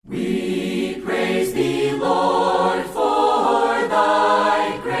Praise thee, Lord, for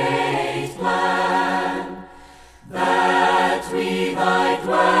thy great plan, that we thy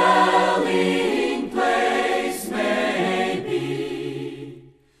dwelling place may be.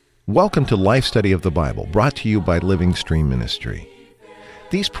 Welcome to Life Study of the Bible, brought to you by Living Stream Ministry.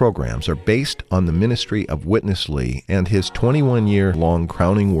 These programs are based on the ministry of Witness Lee and his 21-year-long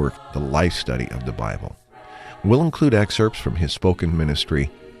crowning work, The Life Study of the Bible. We'll include excerpts from his spoken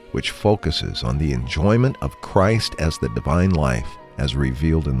ministry, which focuses on the enjoyment of Christ as the divine life as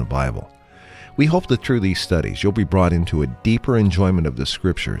revealed in the Bible. We hope that through these studies you'll be brought into a deeper enjoyment of the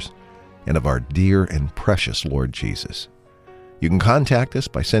Scriptures and of our dear and precious Lord Jesus. You can contact us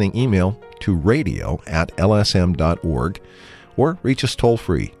by sending email to radio@lsm.org or reach us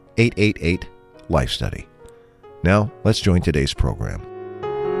toll-free, 888-LIFE-STUDY. Now, let's join today's program.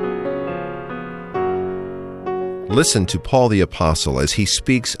 Listen to Paul the Apostle as he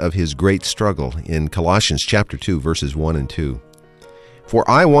speaks of his great struggle in Colossians chapter 2, verses 1 and 2. For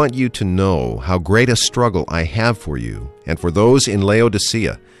I want you to know how great a struggle I have for you and for those in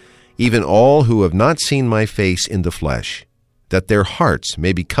Laodicea, even all who have not seen my face in the flesh, that their hearts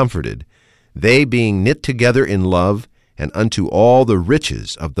may be comforted, they being knit together in love, and unto all the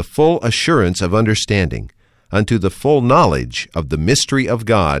riches of the full assurance of understanding, unto the full knowledge of the mystery of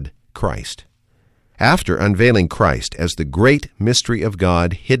God, Christ. After unveiling Christ as the great mystery of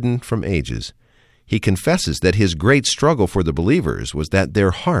God hidden from ages, he confesses that his great struggle for the believers was that their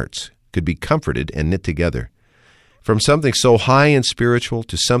hearts could be comforted and knit together. From something so high and spiritual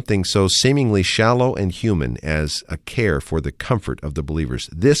to something so seemingly shallow and human as a care for the comfort of the believers,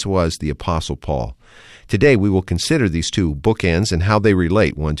 this was the Apostle Paul. Today we will consider these two bookends and how they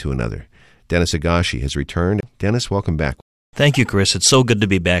relate one to another. Dennis Agashi has returned. Dennis, welcome back. Thank you, Chris. It's so good to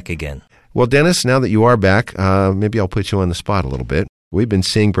be back again. Well, Dennis, now that you are back, maybe I'll put you on the spot a little bit. We've been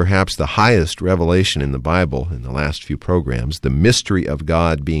seeing perhaps the highest revelation in the Bible in the last few programs, the mystery of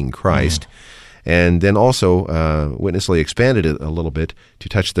God being Christ. And then also, Witness Lee expanded it a little bit to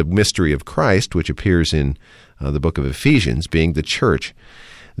touch the mystery of Christ, which appears in the book of Ephesians, being the church.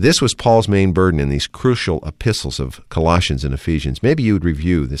 This was Paul's main burden in these crucial epistles of Colossians and Ephesians. Maybe you would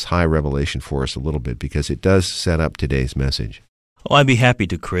review this high revelation for us a little bit, because it does set up today's message. Oh, I'd be happy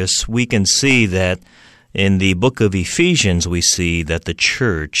to, Chris. We can see that in the book of Ephesians, we see that the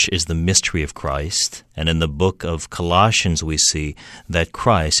church is the mystery of Christ. And in the book of Colossians, we see that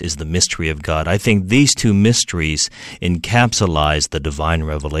Christ is the mystery of God. I think these two mysteries encapsulize the divine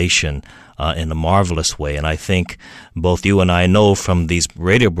revelation in a marvelous way. And I think both you and I know from these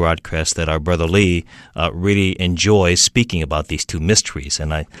radio broadcasts that our brother Lee really enjoys speaking about these two mysteries.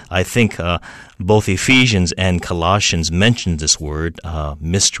 And I think both Ephesians and Colossians mention this word,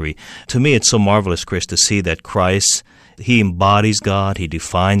 mystery. To me, it's so marvelous, Chris, to see that Christ, he embodies God, he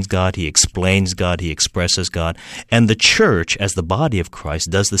defines God, he explains God, he expresses God. And the church, as the body of Christ,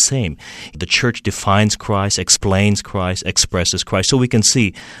 does the same. The church defines Christ, explains Christ, expresses Christ. So we can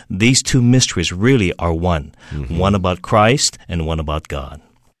see these two mysteries really are one. Mm-hmm. One about Christ and one about God.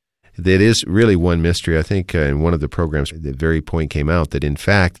 That is really one mystery. I think in one of the programs, the very point came out that, in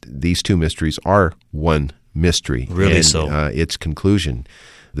fact, these two mysteries are one mystery. Really and, so. Its conclusion,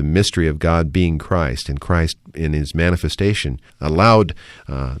 the mystery of God being Christ, and Christ in his manifestation allowed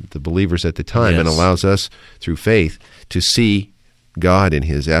the believers at the time, and allows us through faith to see God in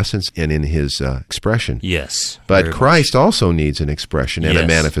his essence and in his expression. Yes. But Christ also needs an expression and a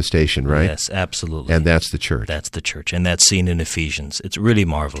manifestation, right? Yes, absolutely. And that's the church. That's the church, and that's seen in Ephesians. It's really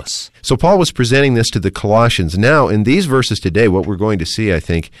marvelous. So Paul was presenting this to the Colossians. Now, in these verses today, what we're going to see, I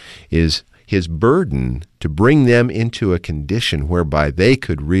think, is his burden to bring them into a condition whereby they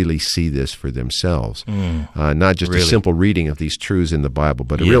could really see this for themselves. Not just a simple reading of these truths in the Bible,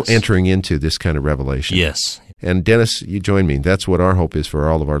 but a real entering into this kind of revelation. Yes. And Dennis, you join me. That's what our hope is for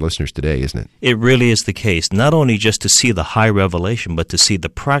all of our listeners today, isn't it? It really is the case. Not only just to see the high revelation, but to see the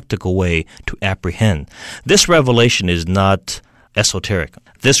practical way to apprehend. This revelation is not esoteric.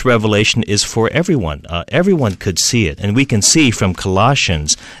 This revelation is for everyone. Everyone could see it. And we can see from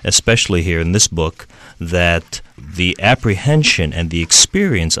Colossians, especially here in this book, that the apprehension and the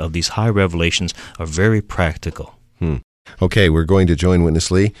experience of these high revelations are very practical. Okay, we're going to join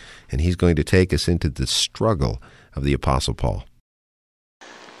Witness Lee, and he's going to take us into the struggle of the Apostle Paul.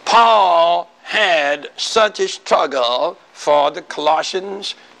 Paul had such a struggle for the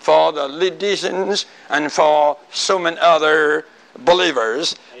Colossians, for the Laodiceans, and for so many other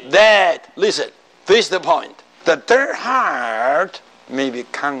believers that, listen, this is the point, that their heart may be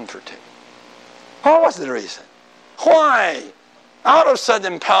comforted. What was the reason? Why? Out of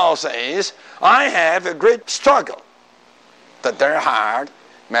sudden Paul says, I have a great struggle, that their heart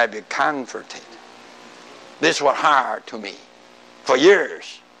may be comforted. This was hard to me. For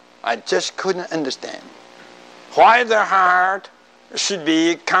years, I just couldn't understand why their heart should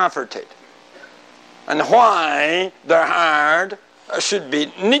be comforted and why their heart should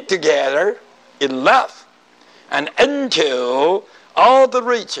be knit together in love and until all the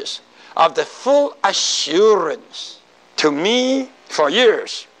riches of the full assurance. To me, for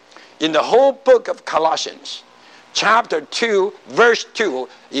years, in the whole book of Colossians, chapter 2, verse 2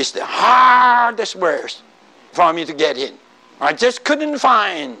 is the hardest verse for me to get in. I just couldn't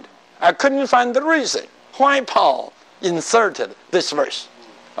find the reason why Paul inserted this verse.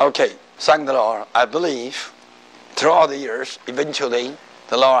 Okay, thank the Lord. I believe throughout the years, eventually,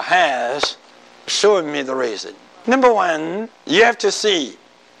 the Lord has shown me the reason. Number one, you have to see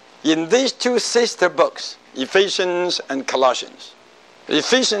in these two sister books, Ephesians and Colossians.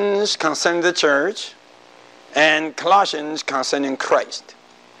 Ephesians concerning the church and Colossians concerning Christ.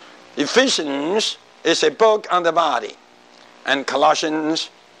 Ephesians is a book on the body and Colossians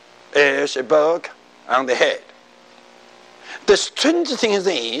is a book on the head. The strange thing is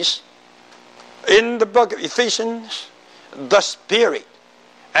this, in the book of Ephesians, the Spirit,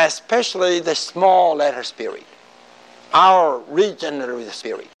 especially the small letter Spirit, our regenerated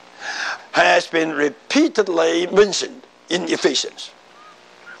Spirit, has been repeatedly mentioned in Ephesians.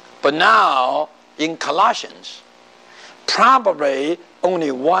 But now, in Colossians, probably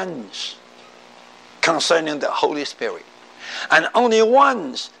only once concerning the Holy Spirit, and only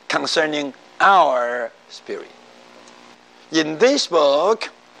once concerning our spirit. In this book,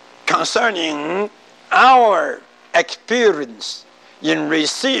 concerning our experience in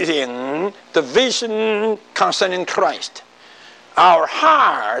receiving the vision concerning Christ, our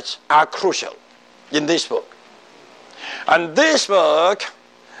hearts are crucial in this book. And this book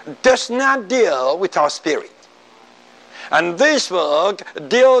does not deal with our spirit. And this book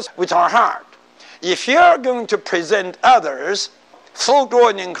deals with our heart. If you're going to present others full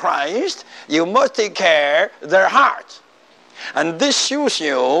grown in Christ, you must take care of their hearts. And this shows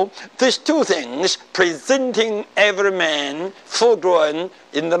you these two things, presenting every man full grown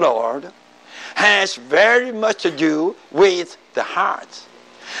in the Lord, has very much to do with the heart.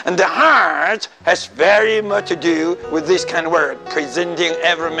 And the heart has very much to do with this kind of word, presenting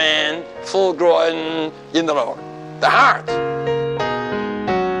every man full grown in the Lord. The heart.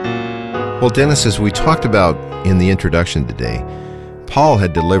 Well, Dennis, as we talked about in the introduction today, Paul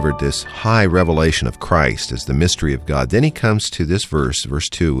had delivered this high revelation of Christ as the mystery of God. Then he comes to this verse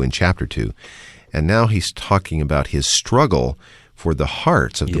 2 in chapter 2, and now he's talking about his struggle for the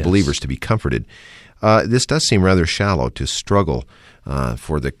hearts of the believers to be comforted. This does seem rather shallow, to struggle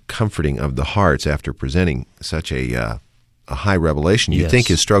for the comforting of the hearts after presenting such a high revelation. You'd think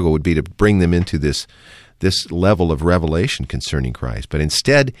his struggle would be to bring them into this level of revelation concerning Christ, but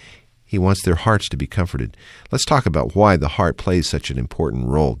instead he wants their hearts to be comforted. Let's talk about why the heart plays such an important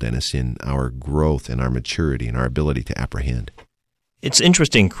role, Dennis, in our growth and our maturity and our ability to apprehend. It's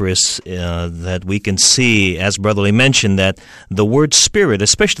interesting, Chris, that we can see, as Brotherly mentioned, that the word spirit,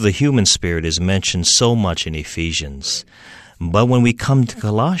 especially the human spirit, is mentioned so much in Ephesians. But when we come to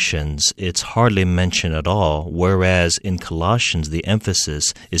Colossians, it's hardly mentioned at all, whereas in Colossians the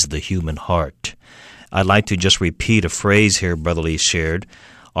emphasis is the human heart. I'd like to just repeat a phrase here Brotherly shared.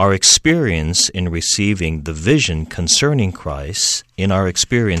 Our experience in receiving the vision concerning Christ, in our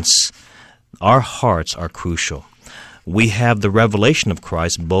experience, our hearts are crucial. We have the revelation of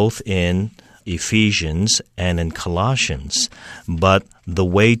Christ both in Ephesians and in Colossians, but the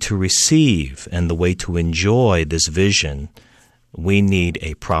way to receive and the way to enjoy this vision, we need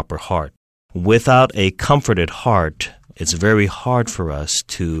a proper heart. Without a comforted heart, it's very hard for us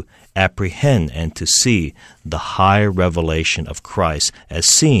to apprehend and to see the high revelation of Christ as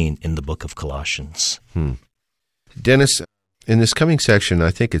seen in the book of Colossians. Dennis, in this coming section,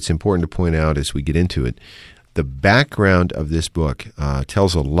 I think it's important to point out as we get into it, the background of this book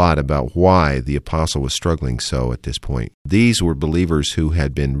tells a lot about why the apostle was struggling so at this point. These were believers who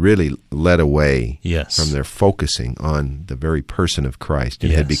had been really led away from their focusing on the very person of Christ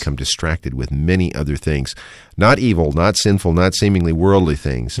and had become distracted with many other things. Not evil, not sinful, not seemingly worldly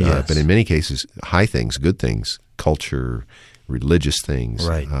things, but in many cases, high things, good things, culture, religious things.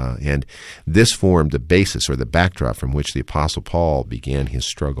 Right. And this formed the basis or the backdrop from which the Apostle Paul began his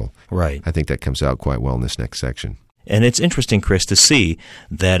struggle. Right. I think that comes out quite well in this next section. And it's interesting, Chris, to see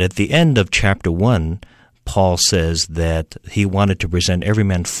that at the end of chapter 1, Paul says that he wanted to present every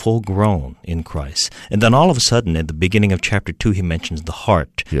man full grown in Christ. And then all of a sudden, at the beginning of chapter 2, he mentions the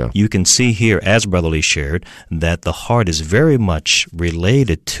heart. Yeah. You can see here, as Brother Lee shared, that the heart is very much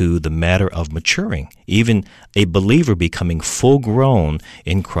related to the matter of maturing. Even a believer becoming full grown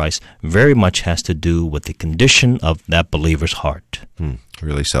in Christ very much has to do with the condition of that believer's heart.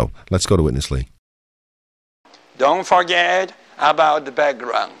 Really so. Let's go to Witness Lee. Don't forget about the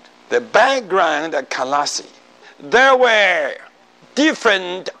background. The background of Colossae. There were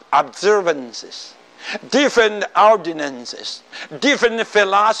different observances, different ordinances, different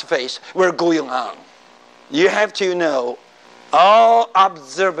philosophies were going on. You have to know all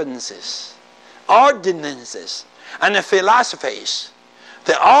observances, ordinances, and philosophies,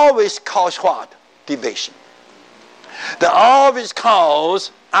 they always cause what? Division. They always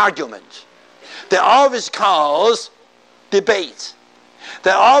cause arguments. They always cause debates.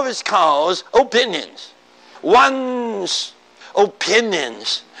 They always cause opinions. Once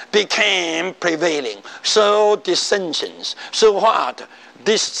opinions became prevailing, so dissensions, so what?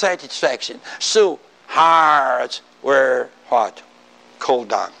 Dissatisfaction. So hearts were what? Cooled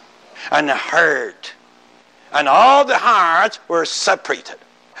down and hurt. And all the hearts were separated.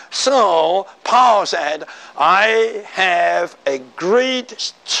 So Paul said, I have a great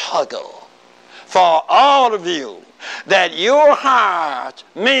struggle for all of you, that your heart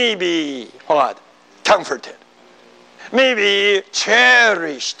may be what? Comforted, may be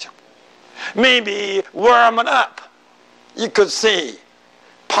cherished, may be warmed up. You could see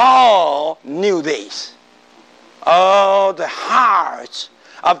Paul knew this. Oh, the hearts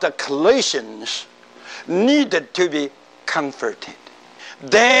of the Colossians needed to be comforted.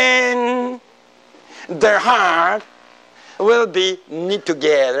 Then their heart will be knit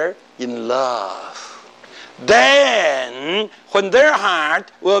together in love. Then, when their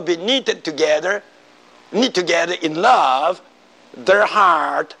heart will be knit together in love, their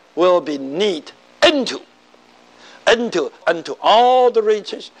heart will be knit into all the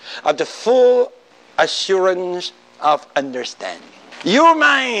riches of the full assurance of understanding. Your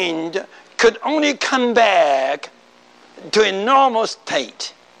mind could only come back to a normal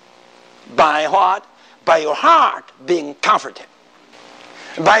state by what? By your heart being comforted,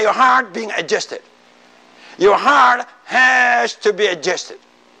 by your heart being adjusted. Your heart has to be adjusted.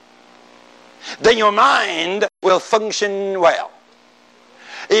 Then your mind will function well.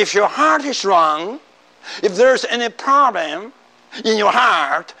 If your heart is wrong, if there's any problem in your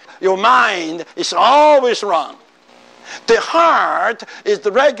heart, your mind is always wrong. The heart is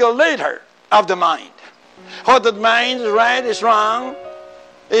the regulator of the mind. Whether the mind is right, is wrong,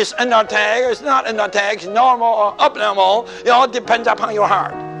 is under attack, is not under attack, is normal or abnormal, it all depends upon your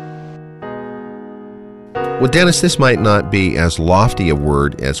heart. Well, Dennis, this might not be as lofty a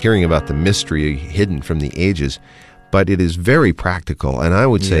word as hearing about the mystery hidden from the ages, but it is very practical, and I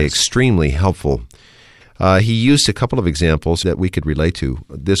would say extremely helpful. He used a couple of examples that we could relate to.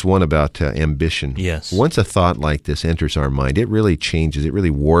 This one about ambition. Yes. Once a thought like this enters our mind, it really changes, it really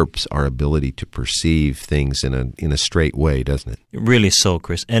warps our ability to perceive things in a straight way, doesn't it? Really so,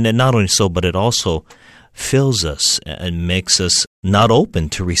 Chris. And not only so, but it also fills us and makes us not open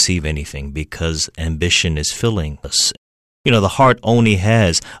to receive anything because ambition is filling us. You know, the heart only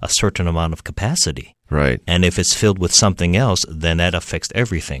has a certain amount of capacity. Right. And if it's filled with something else, then that affects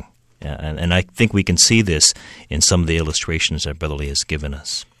everything. And I think we can see this in some of the illustrations that Brother Lee has given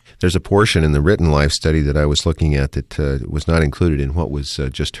us. There's a portion in the written life study that I was looking at that was not included in what was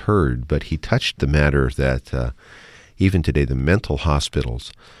just heard, but he touched the matter that even today the mental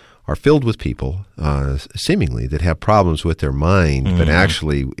hospitals are filled with people, seemingly, that have problems with their mind, but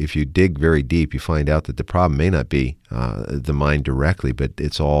actually, if you dig very deep, you find out that the problem may not be the mind directly, but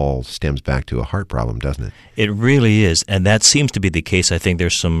it's all stems back to a heart problem, doesn't it? It really is, and that seems to be the case. I think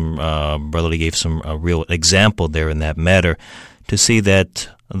there's some, Brother Lee gave some real example there in that matter, to see that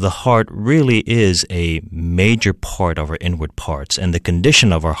the heart really is a major part of our inward parts, and the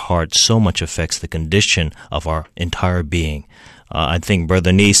condition of our heart so much affects the condition of our entire being. I think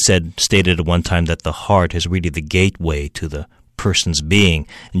Brother Nee stated at one time that the heart is really the gateway to the person's being.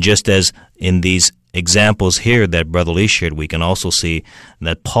 And just as in these examples here that Brother Lee shared, we can also see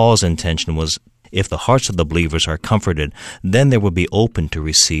that Paul's intention was if the hearts of the believers are comforted, then they will be open to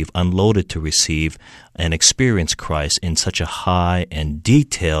receive, unloaded to receive, and experience Christ in such a high and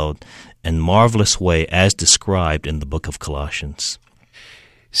detailed and marvelous way as described in the book of Colossians.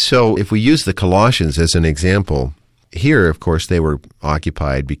 So if we use the Colossians as an example, Here, of course, they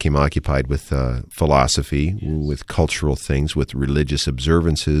became occupied with philosophy, with cultural things, with religious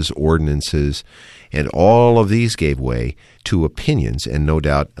observances, ordinances, and all of these gave way to opinions and no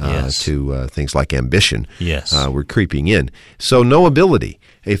doubt to things like ambition were creeping in. So no ability,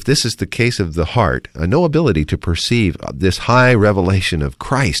 if this is the case of the heart, no ability to perceive this high revelation of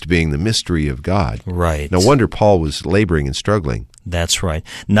Christ being the mystery of God. Right. No wonder Paul was laboring and struggling. That's right.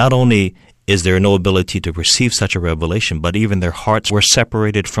 Not only is there no ability to receive such a revelation, but even their hearts were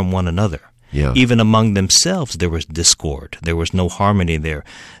separated from one another. Yeah. Even among themselves, there was discord. There was no harmony there.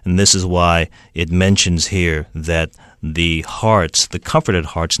 And this is why it mentions here that the hearts, the comforted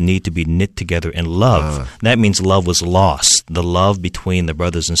hearts, need to be knit together in love. That means love was lost. The love between the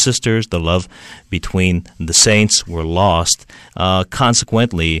brothers and sisters, the love between the saints were lost.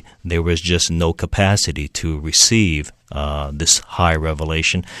 Consequently, there was just no capacity to receive this high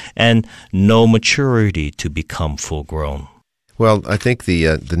revelation and no maturity to become full grown. Well, I think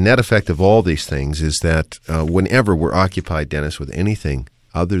the net effect of all these things is that whenever we're occupied, Dennis, with anything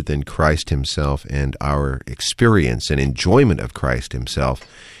other than Christ himself and our experience and enjoyment of Christ himself,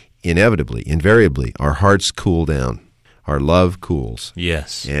 inevitably, invariably, our hearts cool down. Our love cools.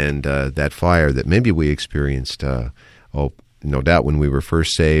 Yes. And that fire that maybe we experienced, no doubt when we were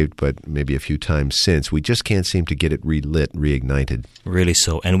first saved, but maybe a few times since, we just can't seem to get it relit, reignited. Really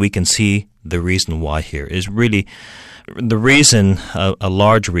so. And we can see the reason why here is really... The reason, a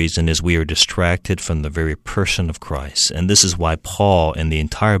large reason, is we are distracted from the very person of Christ. And this is why Paul, in the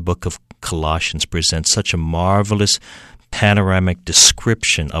entire book of Colossians, presents such a marvelous panoramic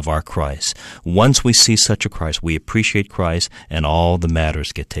description of our Christ. Once we see such a Christ, we appreciate Christ, and all the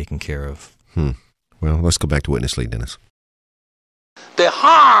matters get taken care of. Well, let's go back to Witness Lee, Dennis. The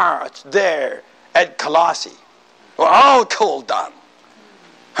hearts there at Colossae were all cooled down,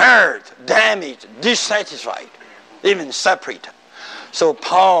 hurt, damaged, dissatisfied, even separated. So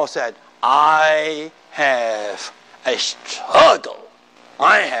Paul said, I have a struggle.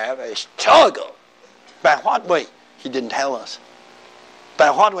 I have a struggle. By what way? He didn't tell us.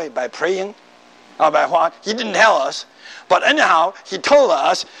 By what way? By praying? Or by what? He didn't tell us. But anyhow, he told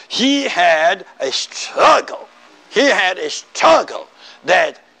us he had a struggle. He had a struggle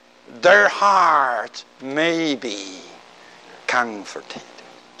that their hearts may be comforted,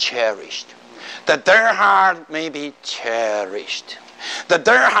 cherished. That their heart may be cherished. That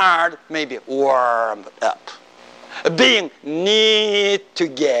their heart may be warmed up. Being knit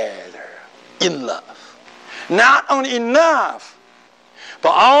together in love. Not only in love, but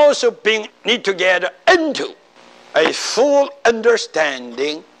also being knit together into a full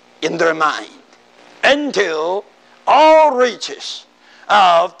understanding in their mind. Until all reaches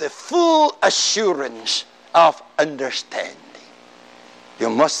of the full assurance of understanding. You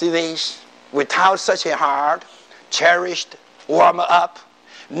must see this. Without such a heart, cherished, warm up,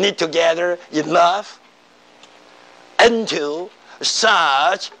 knit together in love, until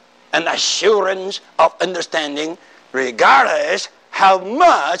such an assurance of understanding, regardless how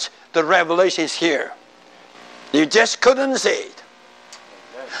much the revelation is here. You just couldn't see it.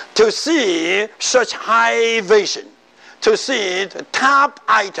 To see such high vision, to see the top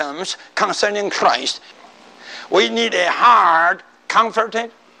items concerning Christ, we need a heart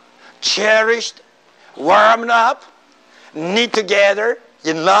comforted, cherished, warmed up, knit together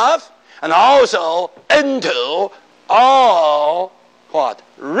in love, and also into all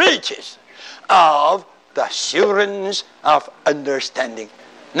riches of the assurance of understanding.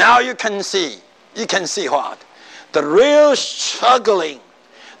 Now you can see what? The real struggling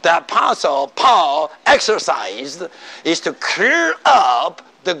the Apostle Paul exercised is to clear up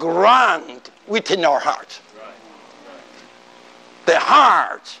the ground within our hearts. The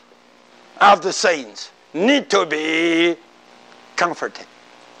heart of the saints need to be comforted,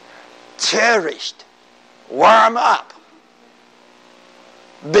 cherished, warmed up,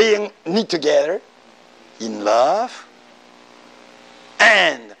 being knit together in love,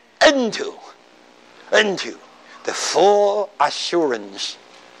 and into the full assurance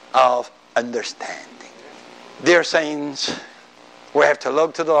of understanding. Dear saints, we have to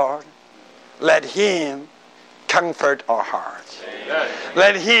look to the Lord. Let Him comfort our hearts. Amen.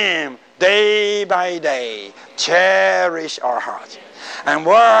 Let Him day by day cherish our hearts and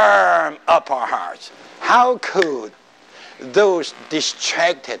warm up our hearts. How could those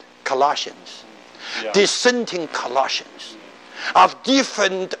distracted Colossians, dissenting Colossians, of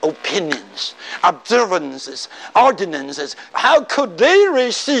different opinions, observances, ordinances, how could they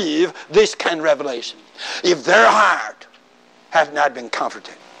receive this kind of revelation if their heart have not been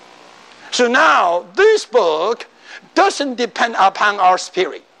comforted? So now, this book doesn't depend upon our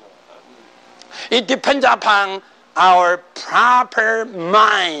spirit. It depends upon our proper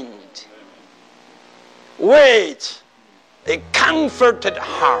mind with a comforted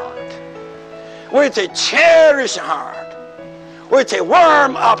heart, with a cherished heart, with a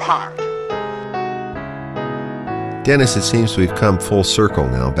warm-up heart. Dennis, it seems we've come full circle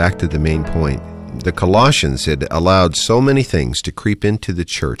now, back to the main point. The Colossians had allowed so many things to creep into the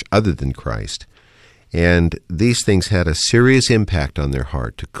church other than Christ, and these things had a serious impact on their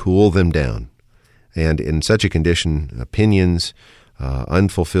heart to cool them down. And in such a condition, opinions,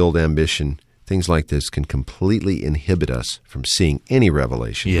 unfulfilled ambition, things like this can completely inhibit us from seeing any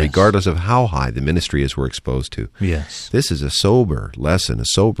revelation, yes, regardless of how high the ministry is we're exposed to. Yes. This is a sober lesson, a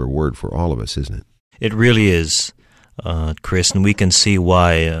sober word for all of us, isn't it? It really is, Chris, and we can see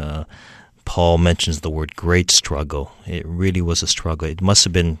why Paul mentions the word great struggle. It really was a struggle. It must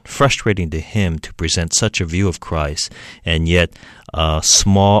have been frustrating to him to present such a view of Christ, and yet a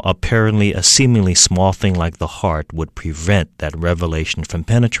seemingly small thing like the heart would prevent that revelation from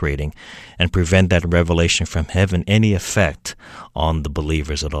penetrating and prevent that revelation from having any effect on the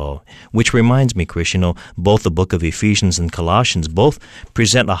believers at all. Which reminds me, Chris, both the book of Ephesians and Colossians both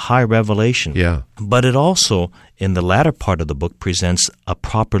present a high revelation. Yeah. But it also, in the latter part of the book, presents a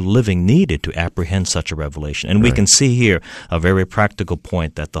proper living needed to apprehend such a revelation. And we can see here a very practical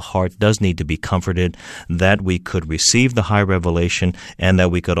point that the heart does need to be comforted, that we could receive the high revelation, and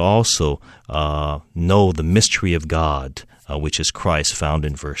that we could also know the mystery of God, which is Christ, found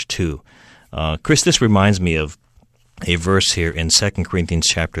in verse 2. Chris, this reminds me of a verse here in 2 Corinthians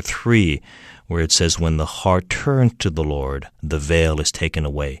chapter 3, where it says, when the heart turns to the Lord, the veil is taken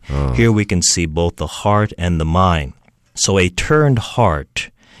away. Here we can see both the heart and the mind. So a turned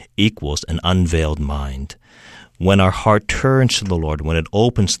heart equals an unveiled mind. When our heart turns to the Lord, when it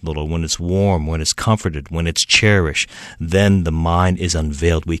opens to the Lord, when it's warm, when it's comforted, when it's cherished, then the mind is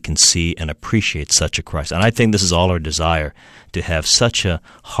unveiled. We can see and appreciate such a Christ. And I think this is all our desire, to have such a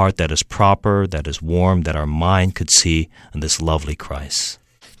heart that is proper, that is warm, that our mind could see this lovely Christ.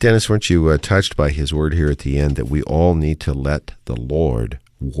 Dennis, weren't you touched by his word here at the end that we all need to let the Lord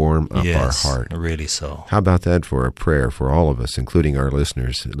warm up our heart? Really so. How about that for a prayer for all of us, including our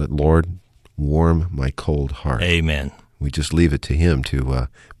listeners? Let Lord warm my cold heart. Amen. We just leave it to Him to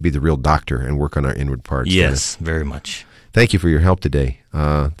be the real doctor and work on our inward parts. Yes, very much. Thank you for your help today.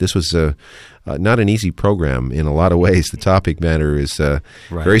 This was not an easy program in a lot of ways. The topic matter is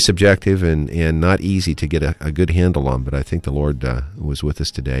very subjective and not easy to get a good handle on, but I think the Lord was with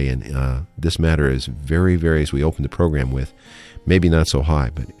us today, and this matter is very, very, as we opened the program with, maybe not so high,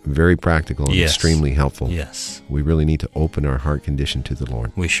 but very practical and extremely helpful. Yes. We really need to open our heart condition to the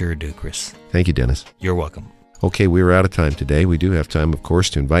Lord. We sure do, Chris. Thank you, Dennis. You're welcome. Okay, we were out of time today. We do have time, of course,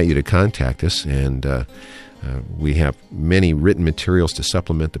 to invite you to contact us, and we have many written materials to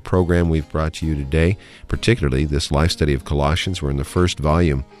supplement the program we've brought to you today, particularly this life study of Colossians. We're in the first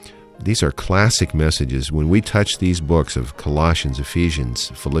volume. These are classic messages. When we touch these books of Colossians,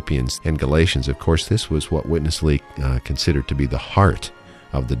 Ephesians, Philippians, and Galatians, of course, this was what Witness Lee considered to be the heart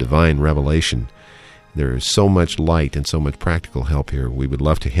of the divine revelation. There is so much light and so much practical help here. We would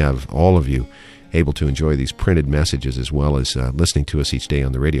love to have all of you able to enjoy these printed messages as well as listening to us each day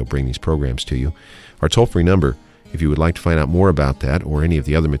on the radio, bring these programs to you. Our toll-free number, if you would like to find out more about that or any of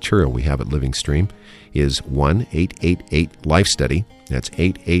the other material we have at Living Stream, is 1-888-LIFE-STUDY. That's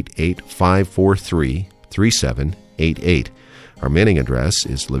 888-543-3788. Our mailing address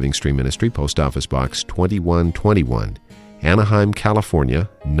is Living Stream Ministry, Post Office Box 2121, Anaheim, California,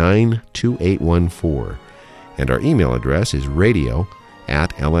 92814. And our email address is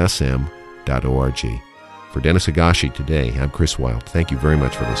radio@lsm.org. For Dennis Higashi today, I'm Chris Wilde. Thank you very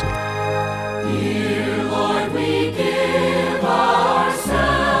much for listening. Dear Lord, we give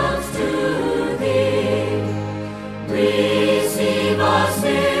ourselves to Thee. Receive us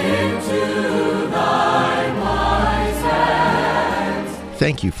into Thy wise hands.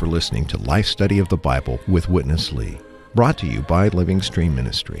 Thank you for listening to Life Study of the Bible with Witness Lee, brought to you by Living Stream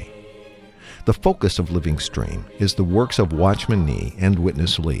Ministry. The focus of Living Stream is the works of Watchman Nee and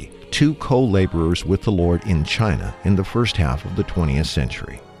Witness Lee, two co-laborers with the Lord in China in the first half of the 20th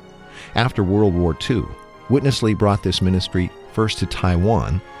century. After World War II, Witness Lee brought this ministry first to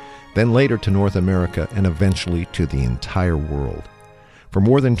Taiwan, then later to North America, and eventually to the entire world. For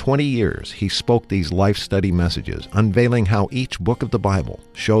more than 20 years, he spoke these life study messages, unveiling how each book of the Bible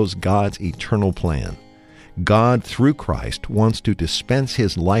shows God's eternal plan. God, through Christ, wants to dispense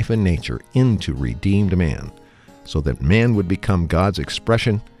His life and nature into redeemed man, so that man would become God's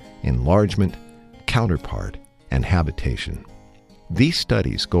expression, enlargement, counterpart, and habitation. These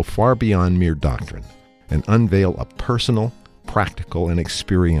studies go far beyond mere doctrine and unveil a personal, practical, and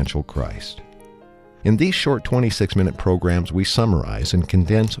experiential Christ. In these short 26-minute programs, we summarize and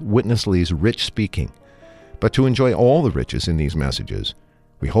condense Witness Lee's rich speaking. But to enjoy all the riches in these messages,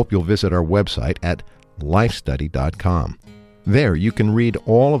 we hope you'll visit our website at lifestudy.com. There you can read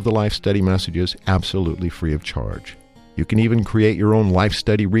all of the Life Study messages absolutely free of charge. You can even create your own Life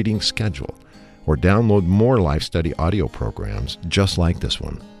Study reading schedule or download more Life Study audio programs just like this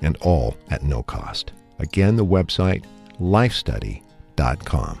one, and all at no cost. Again, the website,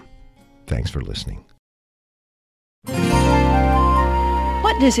 lifestudy.com. Thanks for listening.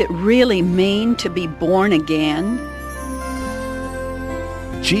 What does it really mean to be born again?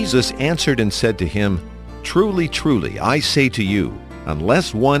 Jesus answered and said to him, "Truly, truly, I say to you,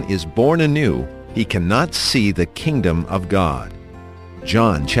 unless one is born anew, he cannot see the kingdom of God."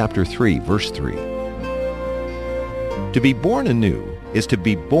 John chapter 3, verse 3. To be born anew is to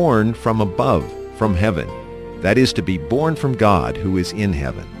be born from above, from heaven. That is, to be born from God who is in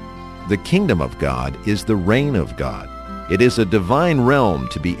heaven. The kingdom of God is the reign of God. It is a divine realm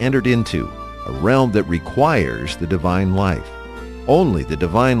to be entered into, a realm that requires the divine life. Only the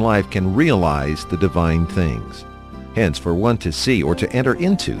divine life can realize the divine things. Hence, for one to see or to enter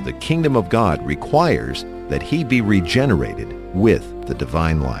into the kingdom of God requires that he be regenerated with the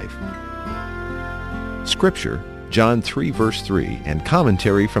divine life. Scripture, John 3, verse 3, and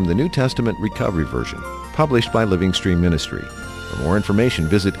commentary from the New Testament Recovery Version, published by Living Stream Ministry. For more information,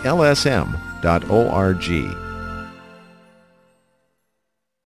 visit lsm.org.